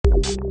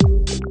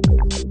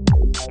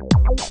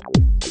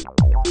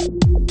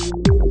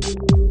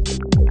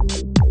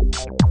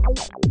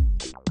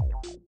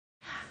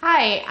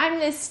Hi, I'm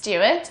Liz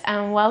Stuart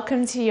and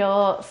welcome to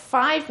your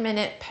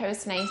 5-minute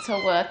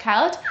postnatal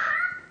workout.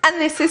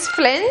 And this is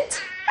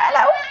Flint,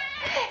 hello,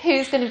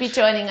 who's going to be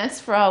joining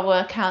us for our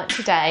workout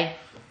today.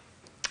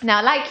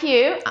 Now, like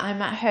you, I'm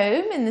at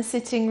home in the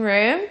sitting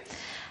room.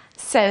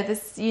 So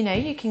this,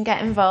 you can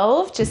get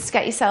involved. Just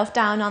get yourself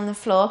down on the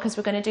floor because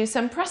we're going to do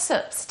some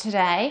press-ups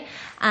today.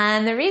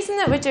 And the reason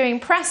that we're doing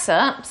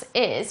press-ups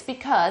is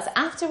because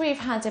after we've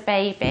had a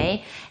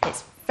baby,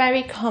 it's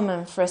very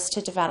common for us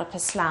to develop a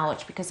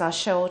slouch because our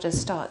shoulders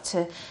start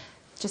to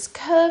just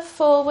curve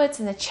forwards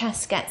and the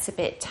chest gets a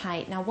bit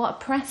tight. Now what a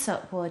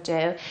press-up will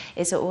do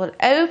is it will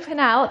open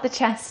out the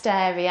chest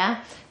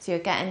area so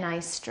you'll get a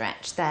nice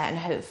stretch there and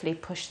hopefully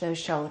push those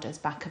shoulders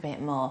back a bit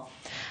more.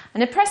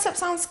 And a press-up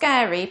sounds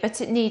scary, but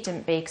it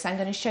needn't be because I'm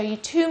going to show you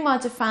 2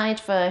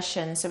 modified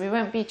versions, so we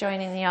won't be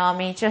joining the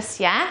army just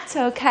yet,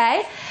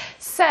 okay?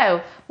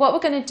 So what we're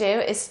going to do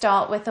is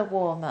start with a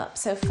warm-up.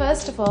 So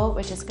first of all,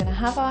 we're just going to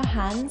have our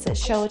hands at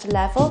shoulder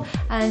level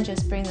and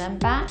just bring them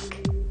back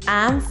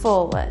and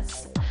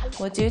forwards.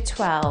 We'll do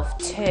 12,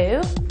 2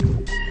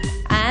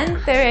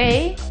 and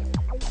 3,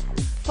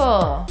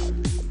 4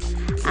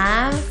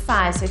 and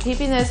 5. So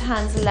keeping those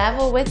hands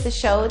level with the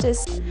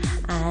shoulders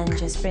and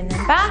just bring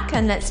them back,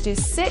 and let's do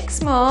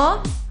 6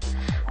 more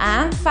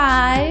and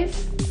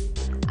 5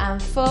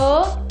 and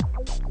 4,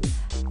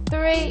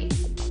 3,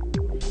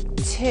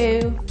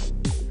 2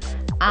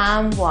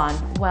 and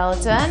 1. Well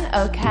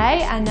done.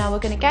 Okay, and now we're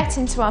going to get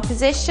into our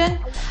position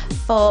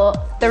for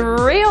the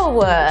real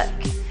work.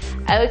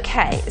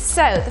 Okay,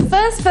 so the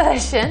first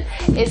version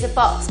is a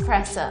box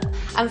press up,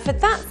 and for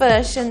that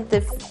version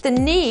the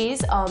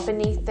knees are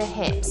beneath the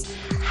hips,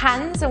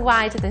 hands are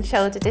wider than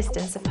shoulder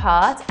distance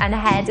apart, and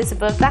head is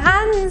above the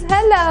hands.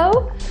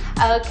 Hello.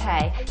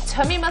 Okay,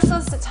 tummy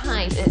muscles are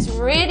tight. It's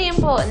really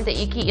important that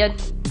you keep your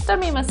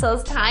tummy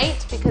muscles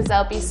tight because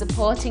they'll be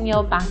supporting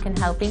your back and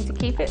helping to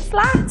keep it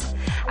flat.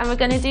 And we're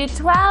going to do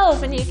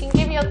 12, and you can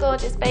give your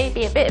gorgeous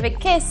baby a bit of a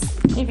kiss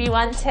if you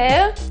want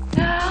to.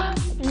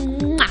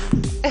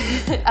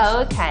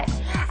 Okay,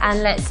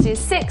 and let's do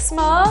 6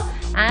 more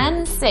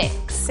and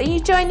 6. Are you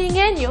joining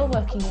in? You're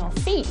working your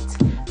feet.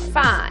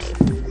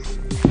 5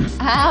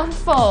 and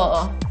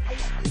 4.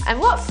 And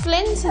what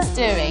Flint is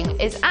doing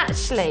is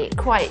actually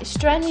quite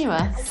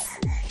strenuous.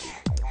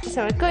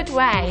 So a good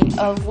way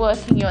of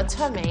working your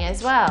tummy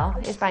as well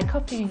is by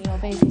copying your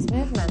baby's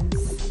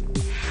movements.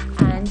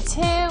 And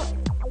 2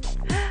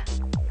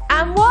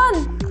 and 1.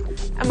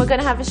 And we're going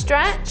to have a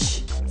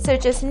stretch. So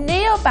just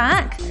kneel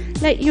back,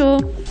 let your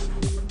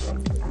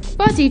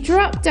body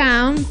drop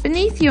down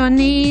beneath your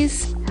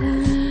knees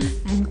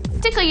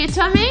and tickle your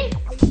tummy.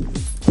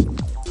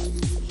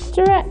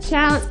 Stretch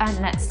out, and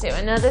let's do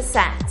another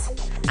set.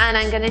 And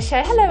I'm going to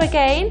show, hello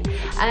again,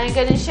 and I'm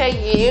going to show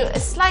you a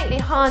slightly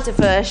harder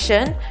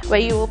version where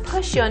you will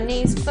push your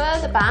knees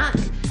further back.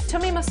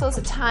 Tummy muscles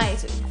are tight,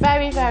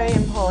 very, very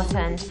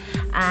important.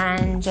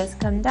 And just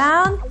come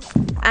down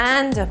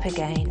and up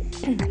again.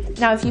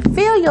 Now if you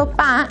feel your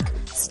back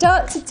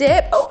start to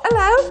dip, oh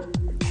hello.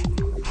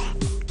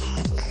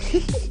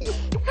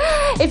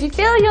 If you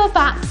feel your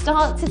back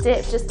start to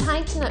dip, just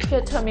tighten up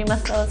your tummy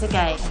muscles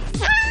again.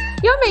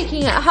 You're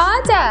making it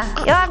harder.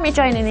 You'll have me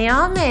joining the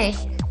army.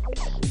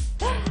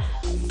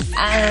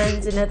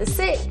 And another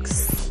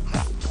 6.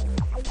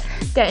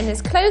 Getting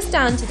as close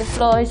down to the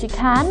floor as you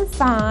can.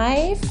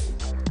 5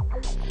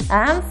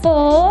 and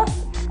 4,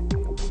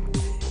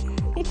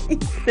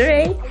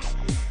 3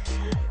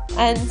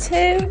 and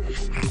 2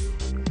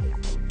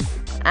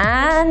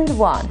 and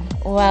 1.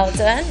 Well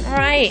done.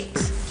 Right.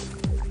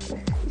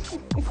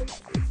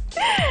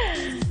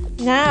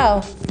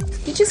 Now,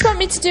 you just want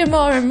me to do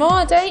more and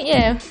more, don't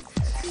you?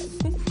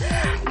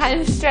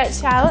 And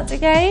stretch out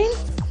again.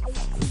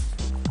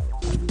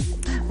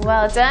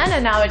 Well done,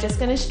 and now we're just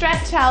going to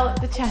stretch out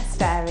the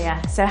chest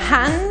area. So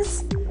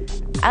hands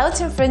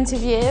out in front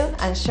of you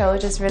and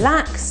shoulders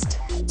relaxed,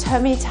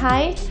 tummy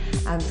tight,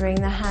 and bring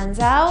the hands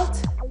out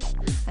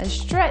and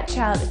stretch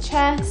out the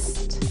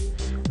chest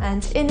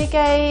and in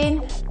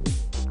again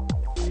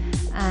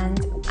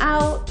and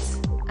out,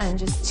 and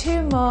just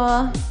 2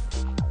 more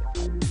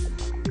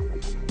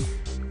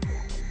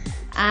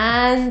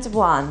and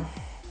 1.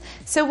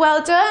 So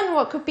well done.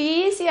 What could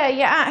be easier?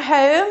 You're at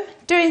home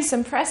doing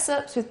some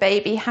press-ups with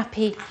baby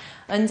happy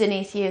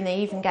underneath you, and they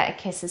even get a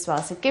kiss as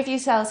well. So give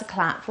yourselves a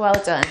clap. Well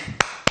done.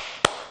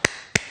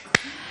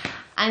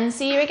 And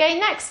see you again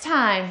next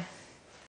time.